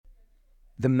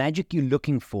the magic you're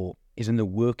looking for is in the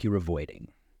work you're avoiding.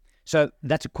 So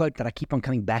that's a quote that I keep on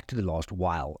coming back to the last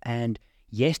while. And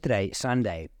yesterday,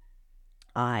 Sunday,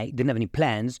 I didn't have any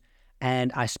plans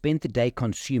and I spent the day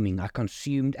consuming. I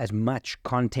consumed as much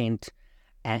content,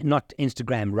 and not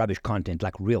Instagram rubbish content,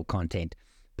 like real content,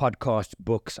 podcasts,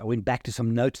 books. I went back to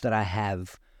some notes that I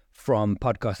have from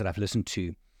podcasts that I've listened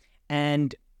to.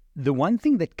 And the one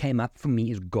thing that came up for me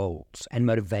is goals and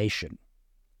motivation.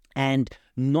 And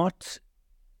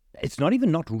it's not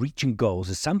even not reaching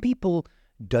goals. Some people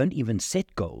don't even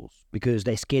set goals because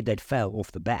they're scared they'd fail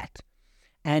off the bat.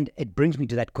 And it brings me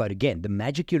to that quote again. The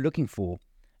magic you're looking for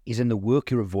is in the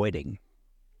work you're avoiding.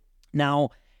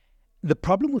 Now, the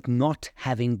problem with not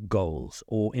having goals,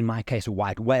 or in my case, a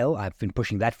white whale, I've been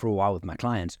pushing that for a while with my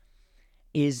clients,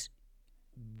 is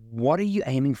what are you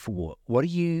aiming for? What are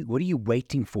you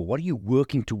waiting for? What are you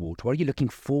working towards? What are you looking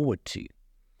forward to?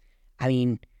 I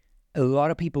mean, a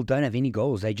lot of people don't have any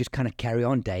goals. They just kind of carry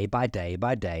on day by day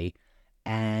by day,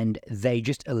 and they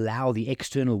just allow the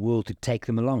external world to take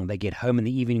them along. They get home in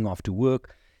the evening after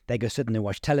work, they go sit and they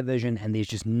watch television, and there's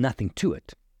just nothing to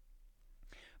it.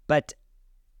 But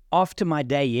after my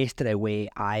day yesterday where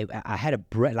I had a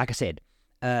break, like I said,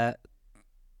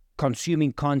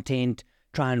 consuming content,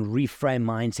 try and reframe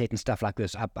mindset and stuff like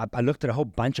this, I looked at a whole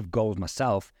bunch of goals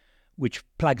myself, which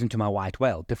plugs into my white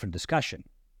whale, different discussion.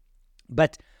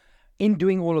 But in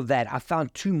doing all of that, I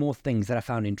found two more things that I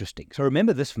found interesting. So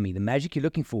remember this for me, the magic you're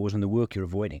looking for is in the work you're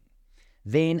avoiding.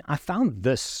 Then I found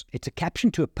this. It's a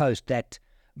caption to a post that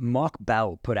Mark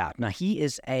Bell put out. Now, he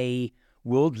is a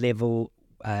world-level,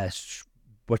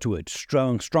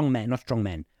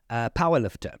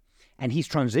 powerlifter. And he's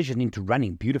transitioned into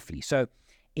running beautifully. So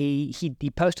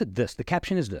he posted this. The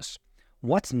caption is this: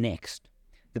 what's next?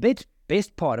 The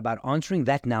best part about answering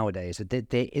that nowadays is that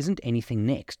there isn't anything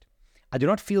next. I do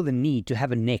not feel the need to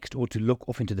have a next or to look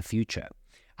off into the future.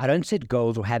 I don't set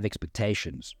goals or have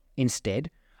expectations. Instead,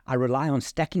 I rely on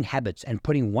stacking habits and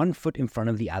putting one foot in front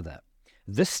of the other.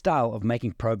 This style of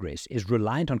making progress is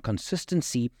reliant on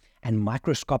consistency and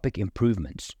microscopic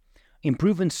improvements.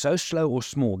 Improvements so slow or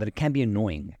small that it can be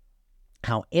annoying.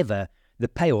 However, the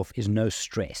payoff is no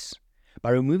stress.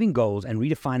 By removing goals and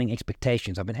redefining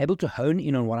expectations, I've been able to hone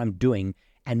in on what I'm doing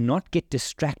and not get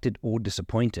distracted or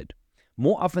disappointed.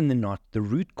 More often than not, the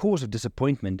root cause of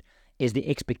disappointment is the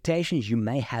expectations you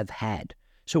may have had.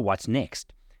 So what's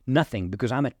next? Nothing,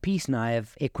 because I'm at peace and I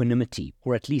have equanimity,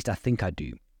 or at least I think I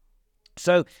do.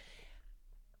 So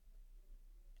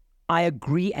I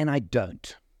agree and I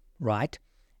don't, right?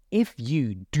 If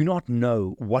you do not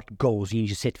know what goals you need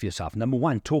to set for yourself, number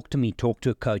one, talk to me, talk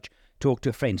to a coach, talk to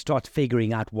a friend, start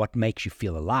figuring out what makes you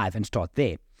feel alive and start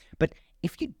there. But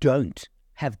if you don't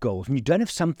have goals and you don't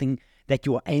have something that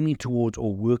you are aiming towards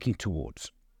or working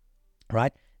towards,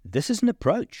 right? This is an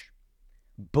approach.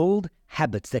 Build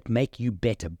habits that make you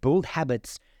better. Build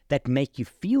habits that make you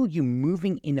feel you're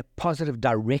moving in a positive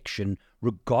direction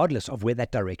regardless of where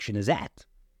that direction is at,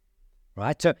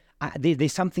 right? So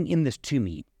there's something in this to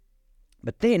me.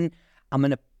 But then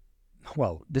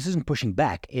this isn't pushing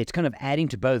back. It's kind of adding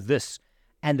to both this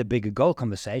and the bigger goal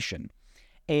conversation.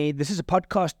 This is a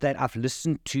podcast that I've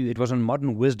listened to. It was on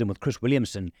Modern Wisdom with Chris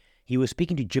Williamson. He was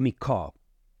speaking to Jimmy Carr,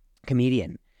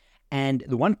 comedian. And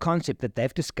the one concept that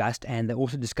they've discussed, and they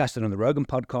also discussed it on the Rogan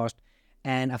podcast,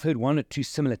 and I've heard one or two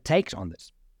similar takes on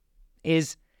this,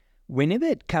 is whenever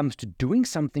it comes to doing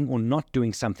something or not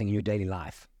doing something in your daily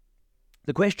life,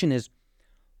 the question is,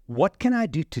 what can I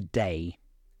do today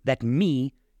that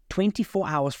me 24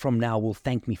 hours from now will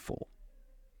thank me for?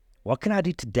 What can I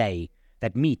do today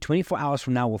that me 24 hours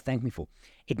from now will thank me for?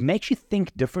 It makes you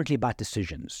think differently about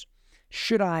decisions.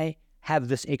 Should I have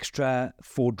this extra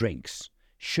 4 drinks?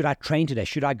 Should I train today?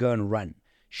 Should I go and run?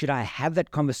 Should I have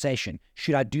that conversation?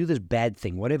 Should I do this bad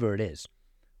thing, whatever it is?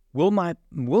 Will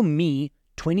me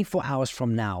 24 hours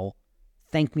from now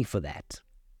thank me for that?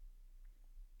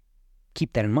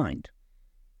 Keep that in mind,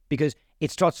 because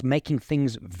it starts making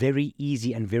things very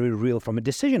easy and very real from a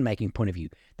decision-making point of view.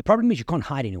 The problem is you can't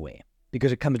hide anywhere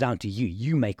because it comes down to you.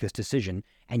 You make this decision,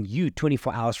 and you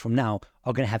 24 hours from now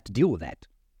are going to have to deal with that.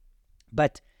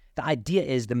 But the idea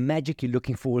is the magic you're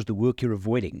looking for is the work you're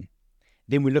avoiding.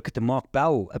 Then we look at the Mark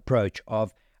Bell approach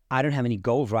of, I don't have any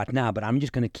goals right now, but I'm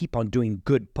just going to keep on doing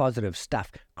good, positive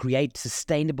stuff, create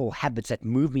sustainable habits that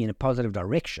move me in a positive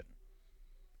direction.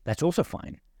 That's also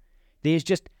fine. There's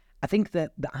just, I think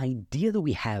that the idea that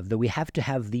we have to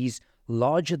have these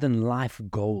larger-than-life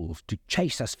goals to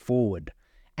chase us forward,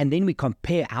 and then we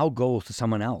compare our goals to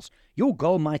someone else. Your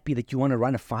goal might be that you want to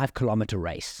run a 5-kilometer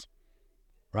race,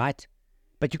 right?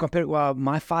 But you compare it, well,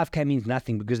 my 5K means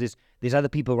nothing because There's other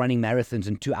people running marathons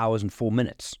in 2 hours and 4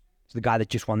 minutes. It's the guy that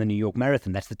just won the New York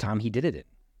Marathon. That's the time he did it in.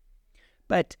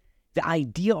 But the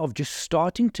idea of just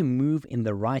starting to move in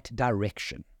the right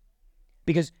direction,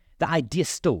 because the idea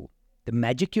still, the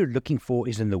magic you're looking for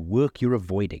is in the work you're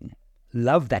avoiding.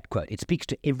 Love that quote. It speaks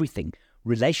to everything.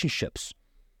 Relationships.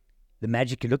 The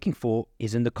magic you're looking for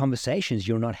is in the conversations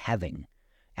you're not having.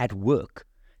 At work,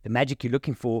 the magic you're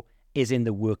looking for is in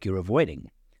the work you're avoiding.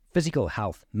 Physical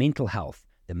health, mental health.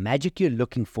 The magic you're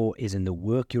looking for is in the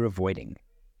work you're avoiding.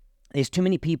 There's too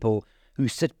many people who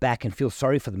sit back and feel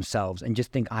sorry for themselves and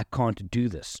just think, I can't do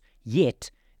this. Yet,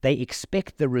 they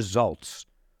expect the results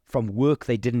from work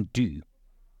they didn't do.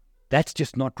 That's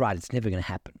just not right. It's never going to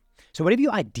happen. So whatever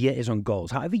your idea is on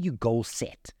goals, however you goal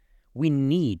set, we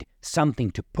need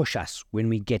something to push us when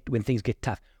things get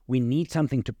tough. We need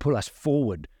something to pull us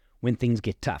forward when things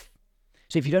get tough.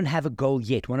 So if you don't have a goal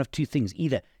yet, one of two things: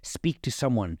 either speak to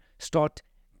someone, start,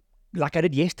 like I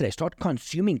did yesterday, start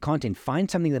consuming content, find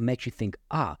something that makes you think,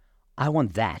 I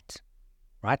want that,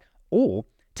 right? Or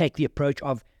take the approach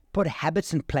of put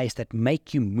habits in place that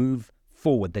make you move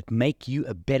forward, that make you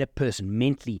a better person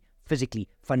mentally, physically,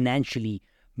 financially,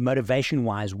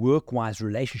 motivation-wise, work-wise,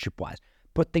 relationship-wise.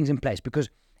 Put things in place, because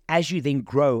as you then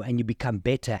grow and you become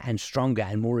better and stronger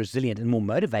and more resilient and more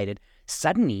motivated,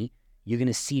 suddenly you're going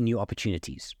to see new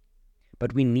opportunities.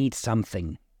 But we need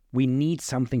something. We need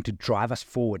something to drive us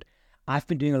forward. I've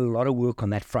been doing a lot of work on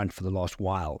that front for the last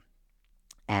while.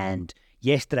 And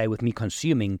yesterday, with me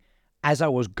consuming, as I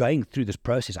was going through this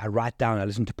process, I write down, I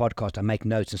listen to podcasts, I make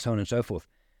notes, and so on and so forth.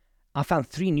 I found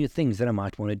 3 new things that I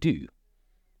might want to do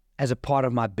as a part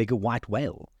of my bigger white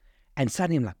whale. And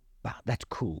suddenly I'm like, wow, that's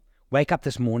cool. Wake up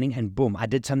this morning and boom, I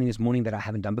did something this morning that I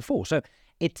haven't done before. So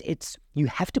it's you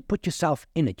have to put yourself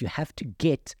in it. You have to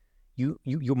get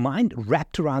your mind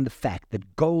wrapped around the fact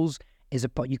that goals is a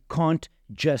part. You can't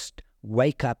just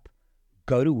wake up,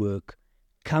 go to work,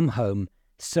 come home,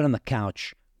 sit on the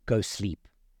couch, go sleep.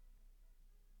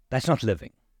 That's not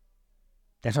living.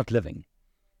 That's not living.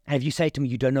 And if you say to me,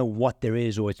 you don't know what there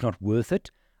is or it's not worth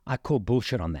it, I call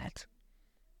bullshit on that.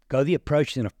 Go the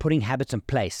approach then of putting habits in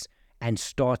place and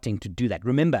starting to do that.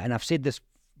 Remember, and I've said this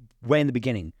way in the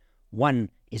beginning, 1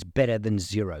 is better than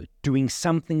 0. Doing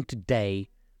something today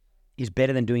is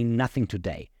better than doing nothing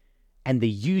today. And the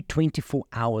you 24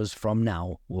 hours from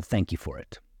now will thank you for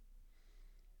it.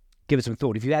 Give it some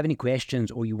thought. If you have any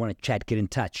questions or you want to chat, get in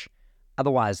touch.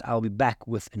 Otherwise, I'll be back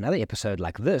with another episode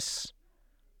like this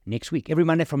next week. Every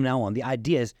Monday from now on, the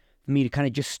idea is for me to kind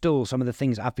of just still some of the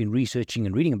things I've been researching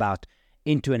and reading about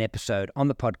into an episode on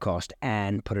the podcast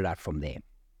and put it out from there.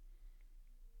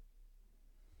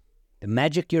 The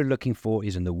magic you're looking for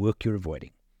is in the work you're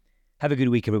avoiding. Have a good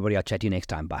week, everybody. I'll chat to you next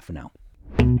time. Bye for now.